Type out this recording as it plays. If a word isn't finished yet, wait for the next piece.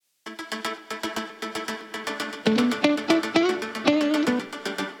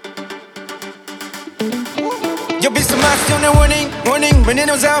ますよね Warning Warning 胸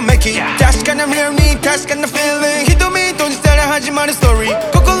のざわめき確かなリアルに確かな Feeling 瞳閉じたら始まるストーリ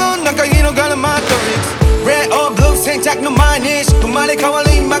ー心の中広がるマトリックス Red or Blue 選択の毎日生まれ変わ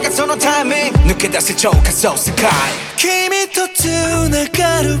り任そのタイミング抜け出せ超仮想世界君とつな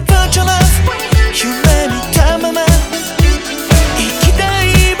がるバーチャルラブ夢見たまま行きたい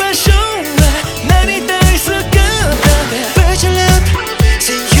場所はなりたい姿でバーチャルラブ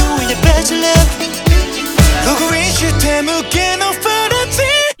See you in the バーチャルラブログインして向けのファラテ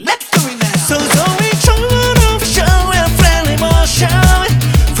ィ Let's do it now 想像以上のファッション and friendly motion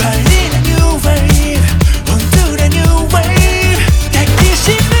Riding a new wave onto the new wave 抱き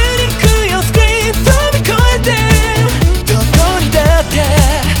しめに行くよスクリーン飛び越えてどこにだって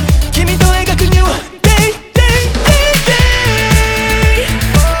君と描く New Day Day Day Day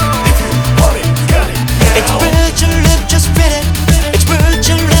If you want it, got it now It's virtual love, just feel it It's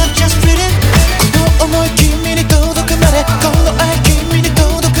virtual love, just feel it この想い君に届くまでこの愛君に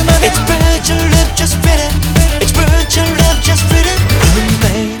届くまで It's virtual love, just feel it It's virtual love, just feel it 運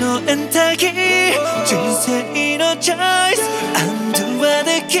命のエンターキー人生のチョイスアンドは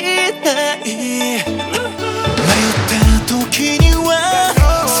できない迷った時には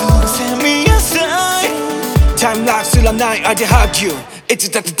進みなさい Time lock すらない I did hug you いつ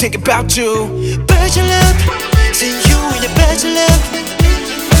だって think about you Virtual love See you in the virtual love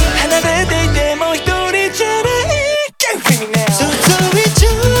離れていても一人じゃない Can't feel me now 想像以上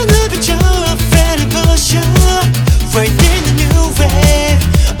の美女は Friendly motion Riding the new wave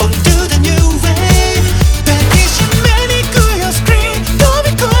Onto the new wave 抱きしめに行くよスクリーン飛び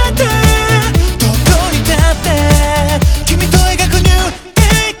越えてどこにだって君と描く New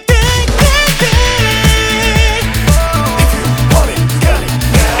Day Day Day Day If you want it, got it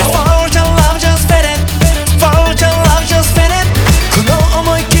now Virtual love just feel it Virtual love just feel it この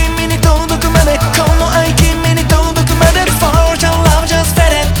想い君に届くまでこの愛君に届くまで Virtual love just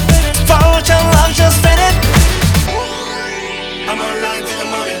feel it Virtual love just feel it I'm alive to the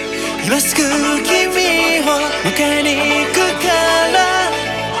moment 今すぐ君を迎えに行くから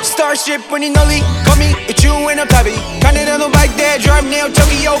Starship に乗り込み宇宙への旅金田のバイクで Drive near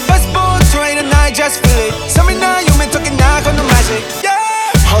Tokyo パスポートはいらない Just feel it 冷めない夢解けないこのマジック Yeah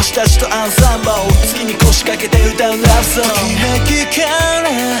星たちとアンサンボ月に腰掛けて歌うラブソングときめきから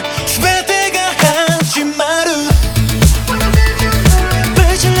全てが始まる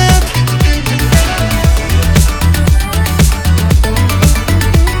Virtual love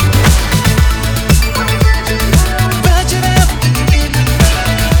Virtual love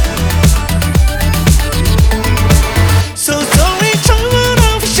想像以上の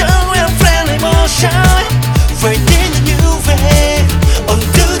ファッション and friendly motion Riding the new wave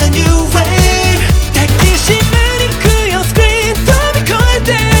Onto the new wave 抱きしめに行くよスクリーン飛び越え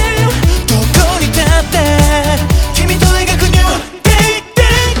てどこにだって君と描く New Day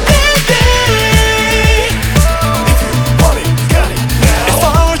Day Day Day If you want it, got it now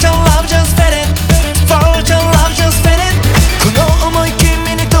Virtual love just feel it Virtual love just feel it この想い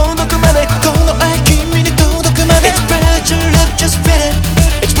君に届くまでこの愛君に届くまで It's virtual love just feel it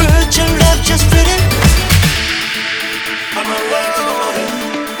It's virtual love just feel it I'm alive to the morning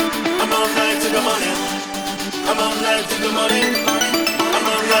I'm alive to the morning I'm alive to the morning I'm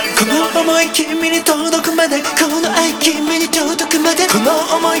alive こ to the の morning 想い君に届くまでこの愛君に届くまでこの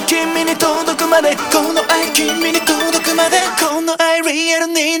想い君に届くまでこの愛君に届くまでこの愛リアル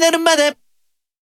になるまで